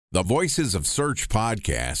The Voices of Search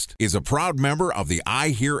podcast is a proud member of the I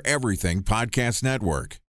Hear Everything podcast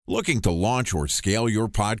network. Looking to launch or scale your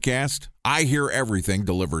podcast? I Hear Everything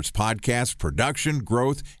delivers podcast production,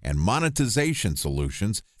 growth, and monetization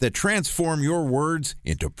solutions that transform your words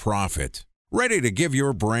into profit. Ready to give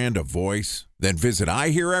your brand a voice? Then visit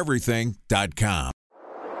iheareverything.com.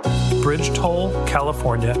 Bridge toll,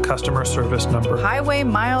 California, customer service number. Highway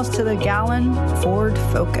miles to the gallon, Ford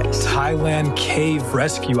Focus. Thailand cave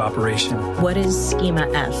rescue operation. What is Schema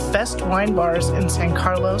F? Best wine bars in San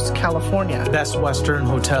Carlos, California. Best Western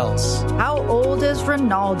hotels. How old is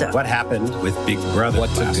Ronaldo? What happened with Big Brother?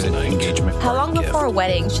 What's a good engagement? How long before a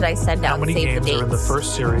wedding should I send out How many save the games dates? are in the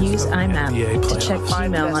first series? Use of IMAP NBA to check playoffs?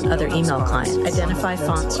 email on other email clients. Identify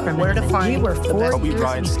fonts from Where to an image. find We were the 4 best years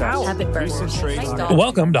Brian in Stout. Have it burned.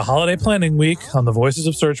 Welcome to Holiday Planning Week on the Voices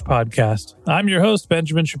of Search podcast. I'm your host,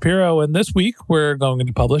 Benjamin Shapiro, and this week we're going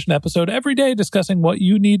to publish an episode every day discussing what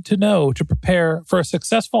you need to know to prepare for a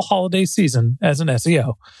successful holiday season as an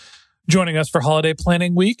SEO. Joining us for Holiday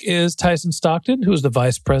Planning Week is Tyson Stockton, who is the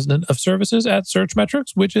Vice President of Services at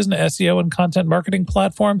Searchmetrics, which is an SEO and content marketing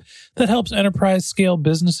platform that helps enterprise scale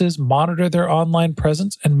businesses monitor their online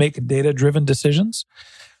presence and make data-driven decisions.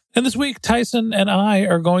 And this week, Tyson and I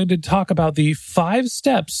are going to talk about the 5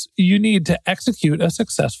 steps you need to execute a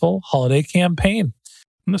successful holiday campaign.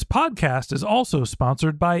 And this podcast is also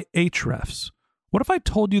sponsored by Ahrefs. What if I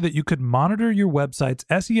told you that you could monitor your website's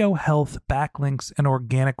SEO health, backlinks, and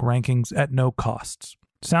organic rankings at no costs?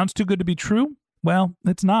 Sounds too good to be true? Well,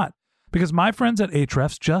 it's not, because my friends at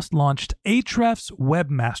Ahrefs just launched Ahrefs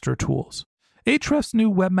Webmaster Tools. Ahrefs'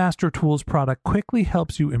 new Webmaster Tools product quickly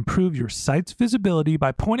helps you improve your site's visibility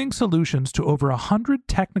by pointing solutions to over 100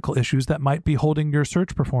 technical issues that might be holding your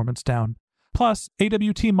search performance down. Plus,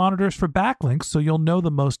 AWT monitors for backlinks so you'll know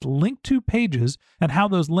the most linked to pages and how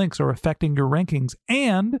those links are affecting your rankings.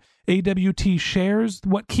 And AWT shares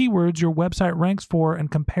what keywords your website ranks for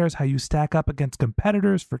and compares how you stack up against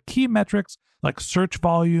competitors for key metrics like search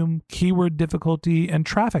volume, keyword difficulty, and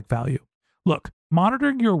traffic value. Look,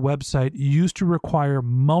 monitoring your website used to require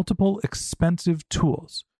multiple expensive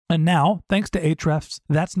tools. And now, thanks to Ahrefs,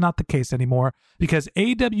 that's not the case anymore because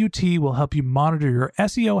AWT will help you monitor your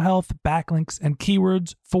SEO health, backlinks, and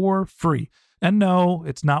keywords for free. And no,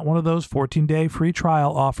 it's not one of those 14-day free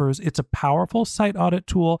trial offers. It's a powerful site audit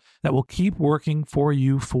tool that will keep working for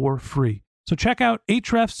you for free. So check out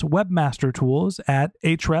Ahrefs Webmaster Tools at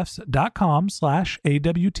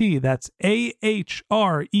ahrefs.com/AWT. That's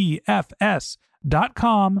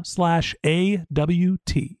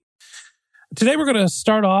ahrefs.com/AWT. Today, we're going to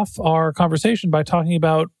start off our conversation by talking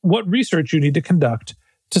about what research you need to conduct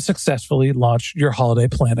to successfully launch your holiday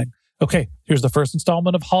planning. Okay, here's the first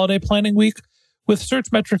installment of Holiday Planning Week with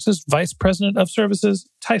Searchmetrics' Vice President of Services,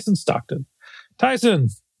 Tyson Stockton. Tyson,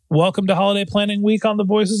 welcome to Holiday Planning Week on the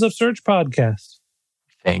Voices of Search podcast.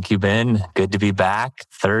 Thank you, Ben. Good to be back.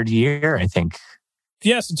 3rd year, I think.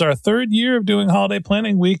 Yes, it's our 3rd year of doing Holiday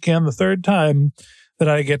Planning Week and the 3rd time that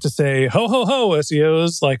I get to say, ho, ho, ho,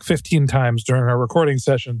 SEOs, like 15 times during our recording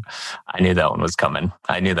session. I knew that one was coming.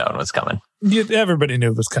 Everybody knew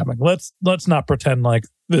it was coming. Let's not pretend like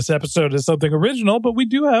this episode is something original, but we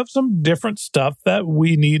do have some different stuff that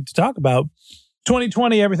we need to talk about.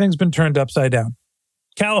 2020, everything's been turned upside down.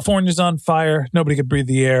 California's on fire. Nobody could breathe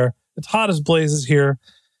the air. It's hot as blazes here.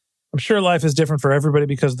 I'm sure life is different for everybody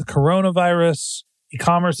because of the coronavirus.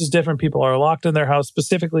 E-commerce is different. People are locked in their house,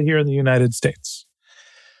 specifically here in the United States.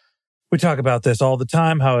 We talk about this all the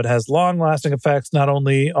time, how it has long-lasting effects, not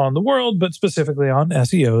only on the world, but specifically on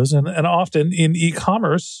SEOs and often in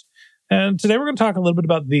e-commerce. And today we're going to talk a little bit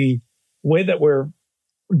about the way that we're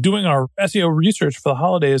doing our SEO research for the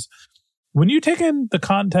holidays. When you take in the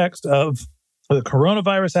context of the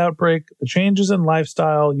coronavirus outbreak, the changes in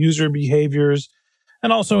lifestyle, user behaviors,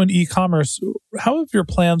 and also in e-commerce, how have your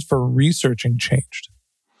plans for researching changed?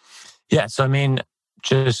 Yeah, so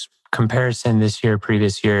just comparison this year,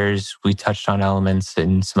 previous years, we touched on elements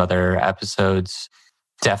in some other episodes.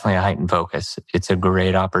 Definitely a heightened focus. It's a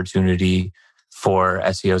great opportunity for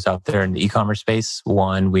SEOs out there in the e-commerce space.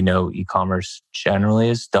 One, we know e-commerce generally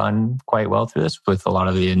has done quite well through this with a lot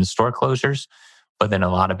of the in-store closures. But then a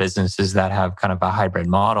lot of businesses that have kind of a hybrid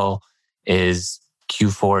model is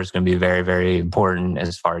Q4 is going to be very, very important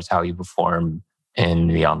as far as how you perform in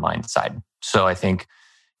the online side. So I think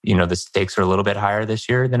the stakes are a little bit higher this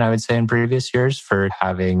year than I would say in previous years for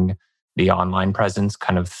having the online presence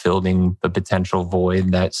kind of filling the potential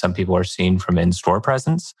void that some people are seeing from in-store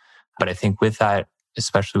presence. But I think with that,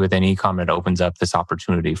 especially within e-com, it opens up this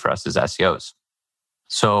opportunity for us as SEOs.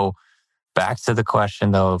 So back to the question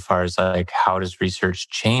though, as far as how does research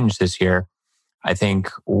change this year? I think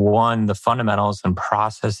one, the fundamentals and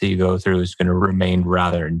process that you go through is going to remain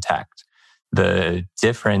rather intact. The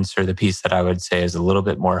difference, or the piece that I would say is a little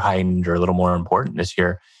bit more heightened or a little more important this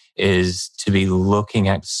year, is to be looking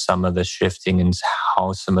at some of the shifting and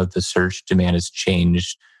how some of the search demand has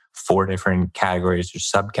changed for different categories or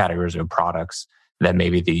subcategories of products that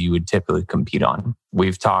maybe that you would typically compete on.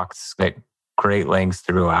 We've talked at great lengths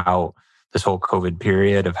throughout this whole COVID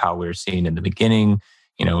period of how we're seeing in the beginning,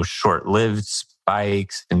 short-lived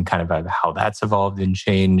spikes and kind of how that's evolved and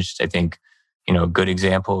changed. I think, good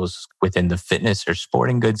examples within the fitness or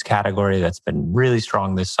sporting goods category that's been really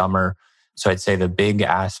strong this summer. So I'd say the big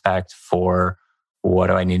aspect for what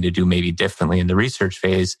do I need to do maybe differently in the research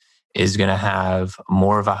phase is going to have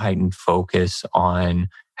more of a heightened focus on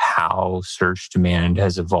how search demand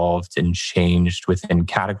has evolved and changed within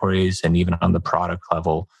categories and even on the product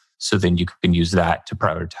level. So then you can use that to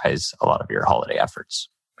prioritize a lot of your holiday efforts.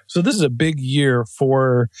 So this is a big year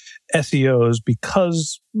for SEOs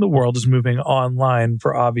because the world is moving online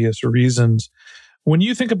for obvious reasons. When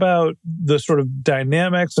you think about the sort of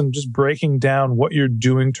dynamics and just breaking down what you're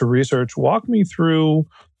doing to research, walk me through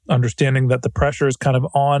understanding that the pressure is kind of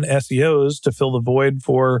on SEOs to fill the void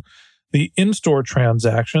for the in-store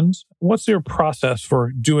transactions. What's your process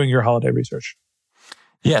for doing your holiday research?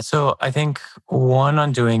 Yeah, so I think one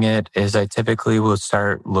on doing it is I typically will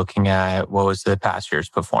start looking at what was the past year's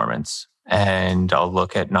performance. And I'll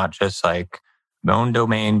look at not just like my own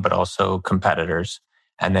domain, but also competitors.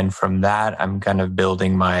 And then from that, I'm kind of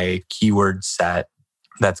building my keyword set.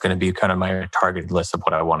 That's going to be kind of my targeted list of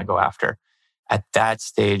what I want to go after. At that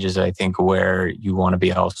stage is, I think, where you want to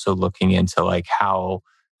be also looking into like how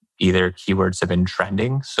either keywords have been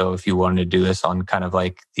trending. So if you wanted to do this on kind of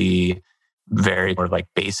like the very or like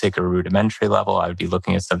basic or rudimentary level, I would be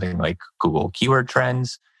looking at something like Google keyword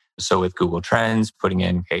trends. So with Google Trends, putting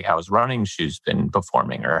in, okay, how's running shoes been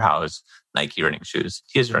performing, or how's Nike running shoes,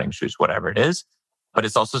 his running shoes, whatever it is. But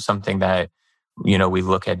it's also something that, we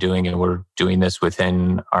look at doing, and we're doing this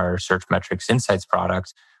within our Search Metrics Insights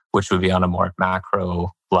product, which would be on a more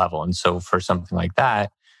macro level. And so for something like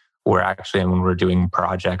that, we're actually, when we're doing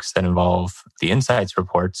projects that involve the insights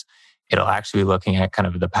reports, it'll actually be looking at kind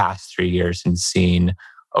of the past 3 years and seeing,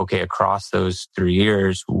 okay, across those 3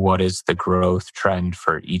 years, what is the growth trend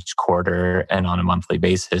for each quarter and on a monthly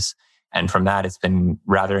basis? And from that, it's been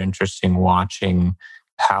rather interesting watching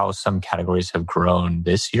how some categories have grown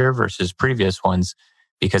this year versus previous ones,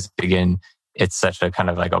 because again, it's such a kind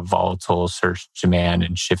of like a volatile search demand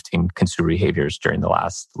and shifting consumer behaviors during the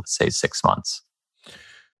last, let's say, 6 months.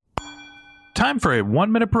 Time for a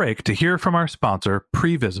 1-minute break to hear from our sponsor,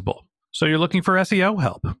 Previsible. So you're looking for SEO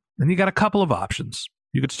help, and you got a couple of options.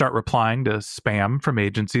 You could start replying to spam from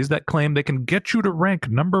agencies that claim they can get you to rank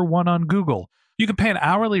 #1 on Google. You can pay an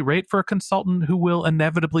hourly rate for a consultant who will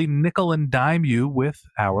inevitably nickel and dime you with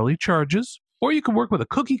hourly charges. Or you can work with a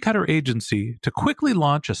cookie-cutter agency to quickly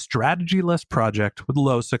launch a strategy-less project with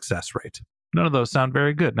low success rate. None of those sound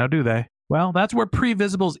very good, now do they? Well, that's where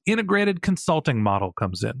Previsible's integrated consulting model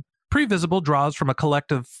comes in. Previsible draws from a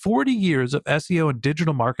collective 40 years of SEO and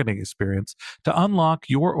digital marketing experience to unlock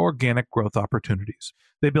your organic growth opportunities.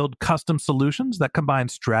 They build custom solutions that combine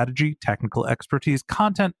strategy, technical expertise,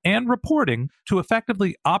 content, and reporting to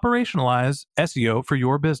effectively operationalize SEO for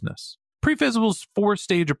your business. Previsible's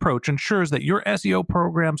 4-stage approach ensures that your SEO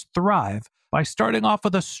programs thrive by starting off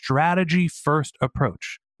with a strategy-first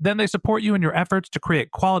approach. Then they support you in your efforts to create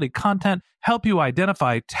quality content, help you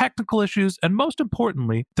identify technical issues, and most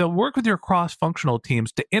importantly, they'll work with your cross-functional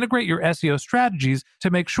teams to integrate your SEO strategies to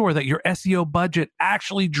make sure that your SEO budget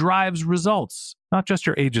actually drives results, not just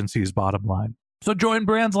your agency's bottom line. So join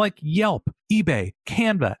brands like Yelp, eBay,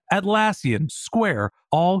 Canva, Atlassian, Square,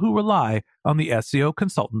 all who rely on the SEO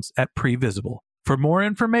consultants at Previsible. For more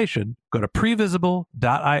information, go to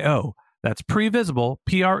previsible.io. That's Previsible,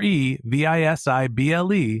 Previsible.io.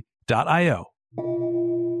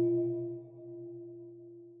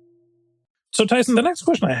 So Tyson, the next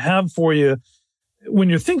question I have for you, when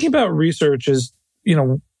you're thinking about research is,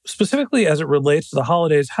 specifically as it relates to the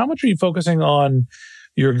holidays, how much are you focusing on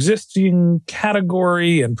your existing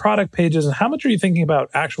category and product pages, and how much are you thinking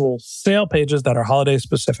about actual sale pages that are holiday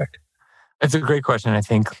specific? It's a great question. I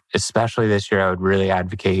think especially this year, I would really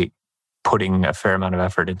advocate putting a fair amount of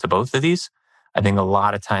effort into both of these. I think a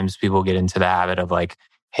lot of times people get into the habit of like,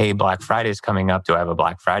 hey, Black Friday is coming up. Do I have a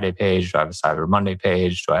Black Friday page? Do I have a Cyber Monday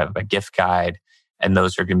page? Do I have a gift guide? And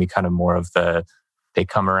those are going to be kind of more of they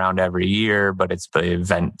come around every year, but it's the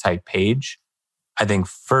event type page. I think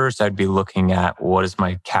first I'd be looking at what is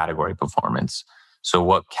my category performance. So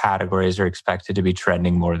what categories are expected to be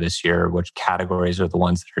trending more this year? Which categories are the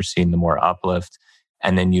ones that are seeing the more uplift?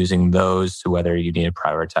 And then using those to whether you need to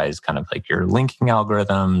prioritize kind of like your linking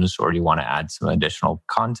algorithms, or do you want to add some additional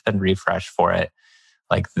content refresh for it?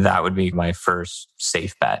 Like that would be my first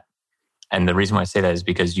safe bet. And the reason why I say that is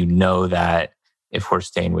because you know that if we're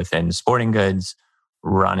staying within sporting goods,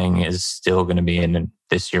 running is still going to be in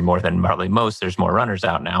this year more than probably most. There's more runners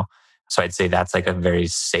out now. So I'd say that's like a very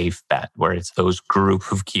safe bet where it's those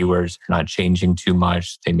group of keywords are not changing too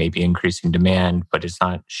much. They may be increasing demand, but it's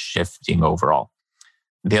not shifting overall.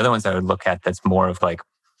 The other ones I would look at that's more of like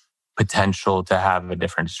potential to have a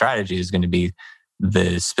different strategy is going to be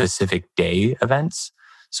the specific day events.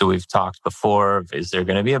 So we've talked before, is there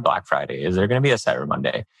going to be a Black Friday? Is there going to be a Cyber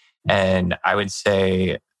Monday? And I would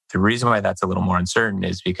say the reason why that's a little more uncertain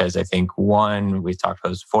is because I think one, we talked about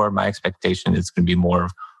this before, my expectation is going to be more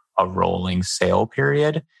of a rolling sale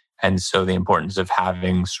period. And so the importance of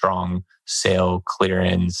having strong sale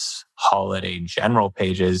clearance, holiday general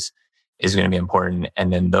pages is going to be important.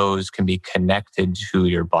 And then those can be connected to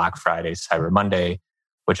your Black Friday, Cyber Monday,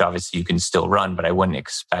 which obviously you can still run, but I wouldn't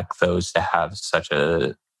expect those to have such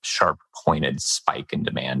a sharp pointed spike in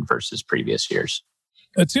demand versus previous years.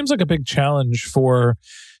 It seems like a big challenge for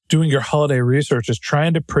doing your holiday research is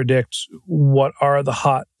trying to predict what are the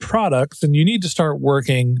hot products. And you need to start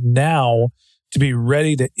working now to be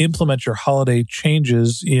ready to implement your holiday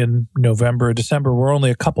changes in November, December. We're only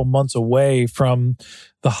a couple months away from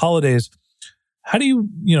the holidays. How do you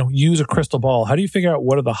use a crystal ball? How do you figure out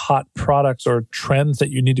what are the hot products or trends that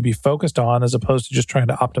you need to be focused on as opposed to just trying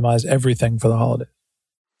to optimize everything for the holidays?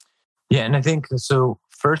 Yeah, and I think so.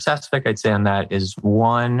 First aspect I'd say on that is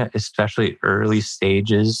one, especially early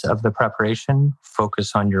stages of the preparation,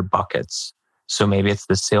 focus on your buckets. So maybe it's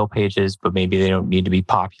the sale pages, but maybe they don't need to be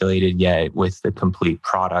populated yet with the complete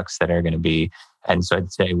products that are going to be. And so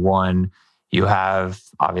I'd say one, you have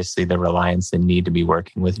obviously the reliance and need to be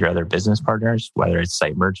working with your other business partners, whether it's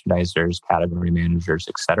site merchandisers, category managers,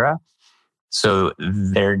 et cetera. So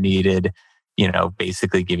they're needed,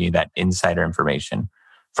 basically giving you that insider information.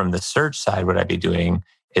 From the search side, what I'd be doing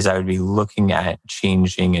is I would be looking at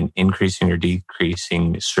changing and increasing or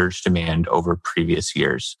decreasing search demand over previous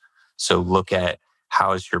years. So look at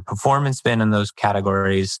how has your performance been in those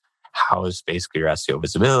categories? How is basically your SEO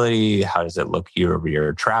visibility? How does it look year over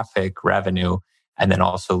year traffic, revenue? And then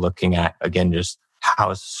also looking at, again, just how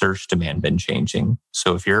has search demand been changing?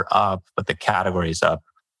 So if you're up, but the category is up,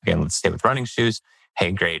 again, let's stay with running shoes.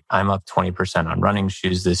 Hey, great. I'm up 20% on running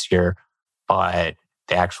shoes this year, but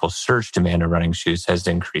the actual search demand of running shoes has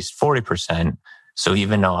increased 40%. So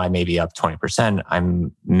even though I may be up 20%,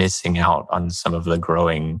 I'm missing out on some of the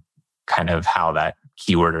growing kind of how that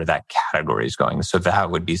keyword or that category is going. So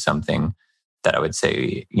that would be something that I would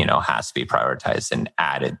say, has to be prioritized and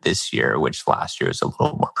added this year, which last year was a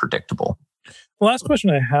little more predictable. The last question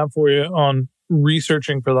I have for you on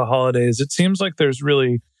researching for the holidays, it seems like there's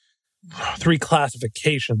really 3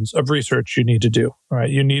 classifications of research you need to do, right?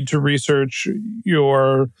 You need to research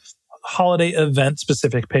your holiday event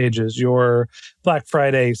specific pages, your Black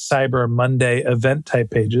Friday, Cyber Monday event type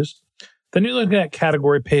pages. Then you're looking at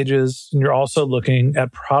category pages, and you're also looking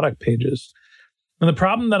at product pages. And the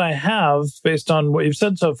problem that I have, based on what you've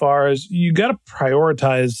said so far, is you got to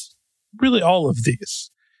prioritize really all of these.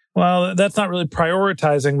 Well, that's not really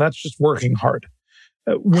prioritizing. That's just working hard.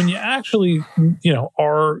 When you actually,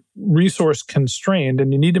 are resource constrained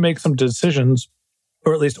and you need to make some decisions,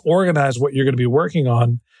 or at least organize what you're going to be working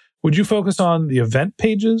on, would you focus on the event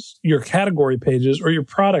pages, your category pages, or your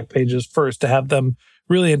product pages first to have them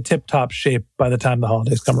really in tip-top shape by the time the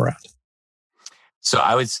holidays come around? So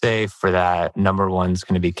I would say for that, number one is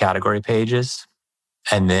going to be category pages.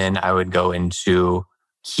 And then I would go into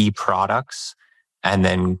key products. And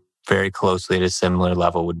then very closely at a similar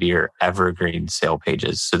level would be your evergreen sale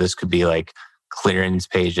pages. So this could be like clearance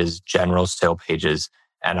pages, general sale pages.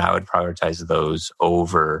 And I would prioritize those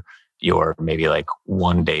over your maybe like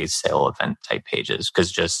one-day sale event type pages,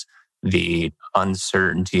 because just the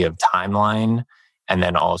uncertainty of timeline. And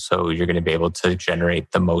then also you're going to be able to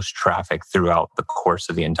generate the most traffic throughout the course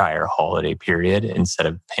of the entire holiday period instead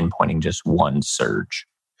of pinpointing just one surge.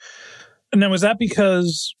 And now, is that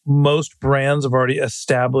because most brands have already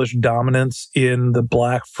established dominance in the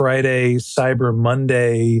Black Friday, Cyber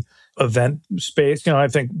Monday event space? I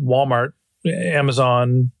think Walmart,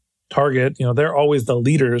 Amazon, Target, they're always the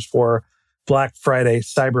leaders for Black Friday,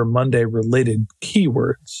 Cyber Monday related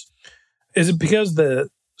keywords. Is it because the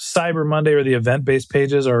Cyber Monday or the event-based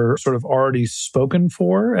pages are sort of already spoken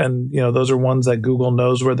for, and those are ones that Google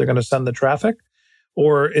knows where they're going to send the traffic?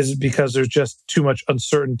 Or is it because there's just too much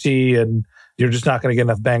uncertainty and you're just not going to get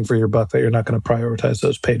enough bang for your buck that you're not going to prioritize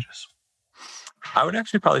those pages? I would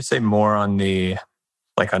actually probably say more on the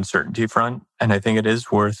uncertainty front. And I think it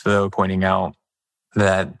is worth, though, pointing out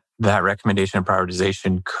that recommendation and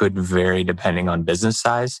prioritization could vary depending on business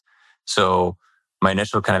size. So my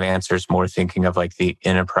initial kind of answer is more thinking of the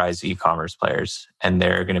enterprise e-commerce players. And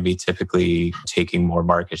they're going to be typically taking more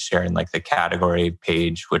market share in the category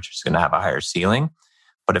page, which is going to have a higher ceiling.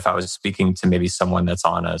 But if I was speaking to maybe someone that's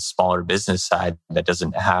on a smaller business side that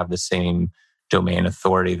doesn't have the same domain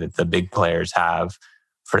authority that the big players have,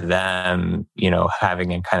 for them,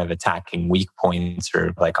 having and kind of attacking weak points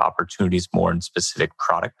or opportunities more in specific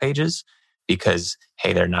product pages, because,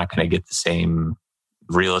 hey, they're not going to get the same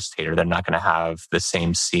real estate, or they're not going to have the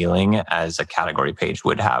same ceiling as a category page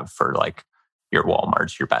would have for your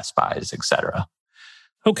Walmarts, your Best Buys, etc.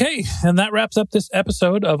 Okay, and that wraps up this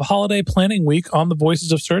episode of Holiday Planning Week on the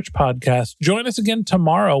Voices of Search podcast. Join us again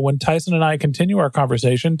tomorrow when Tyson and I continue our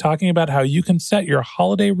conversation talking about how you can set your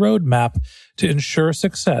holiday roadmap to ensure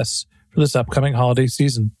success for this upcoming holiday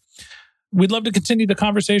season. We'd love to continue the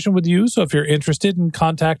conversation with you, so if you're interested in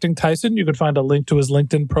contacting Tyson, you can find a link to his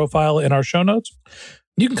LinkedIn profile in our show notes.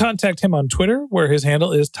 You can contact him on Twitter, where his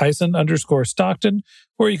handle is Tyson_Stockton,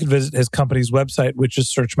 or you can visit his company's website, which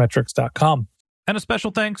is searchmetrics.com. And a special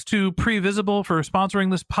thanks to Previsible for sponsoring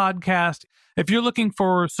this podcast. If you're looking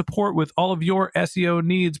for support with all of your SEO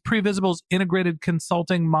needs, Previsible's integrated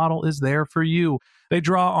consulting model is there for you. They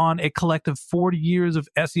draw on a collective 40 years of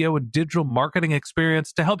SEO and digital marketing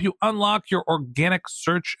experience to help you unlock your organic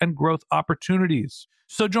search and growth opportunities.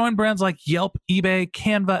 So join brands like Yelp, eBay,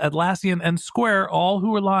 Canva, Atlassian, and Square, all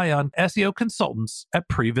who rely on SEO consultants at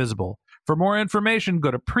Previsible. For more information,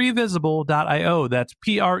 go to previsible.io. That's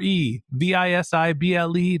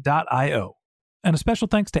previsible.io. And a special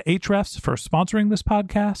thanks to Ahrefs for sponsoring this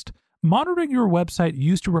podcast. Monitoring your website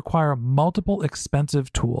used to require multiple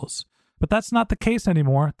expensive tools, but that's not the case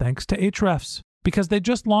anymore thanks to Ahrefs, because they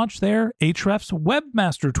just launched their Ahrefs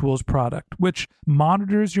Webmaster Tools product, which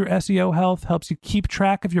monitors your SEO health, helps you keep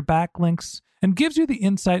track of your backlinks, and gives you the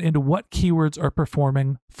insight into what keywords are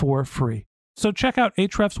performing for free. So check out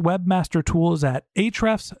Ahrefs Webmaster Tools at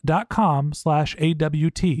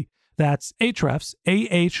ahrefs.com/AWT. That's Ahrefs,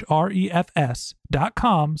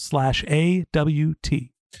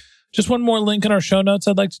 AHREFS.com/AWT. Just one more link in our show notes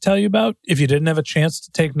I'd like to tell you about. If you didn't have a chance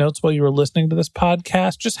to take notes while you were listening to this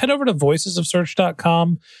podcast, just head over to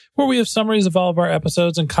voicesofsearch.com, where we have summaries of all of our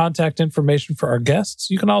episodes and contact information for our guests.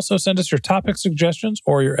 You can also send us your topic suggestions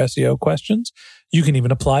or your SEO questions. You can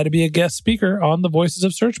even apply to be a guest speaker on the Voices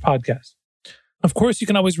of Search podcast. Of course, you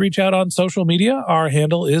can always reach out on social media. Our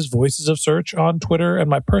handle is Voices of Search on Twitter, and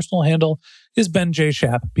my personal handle is Ben J.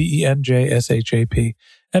 Shap, BenJShap.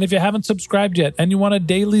 And if you haven't subscribed yet and you want a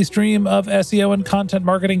daily stream of SEO and content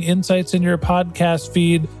marketing insights in your podcast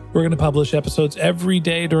feed, we're going to publish episodes every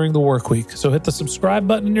day during the work week. So hit the subscribe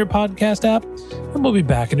button in your podcast app, and we'll be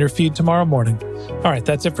back in your feed tomorrow morning. All right,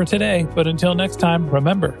 that's it for today. But until next time,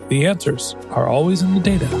 remember, the answers are always in the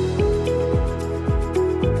data.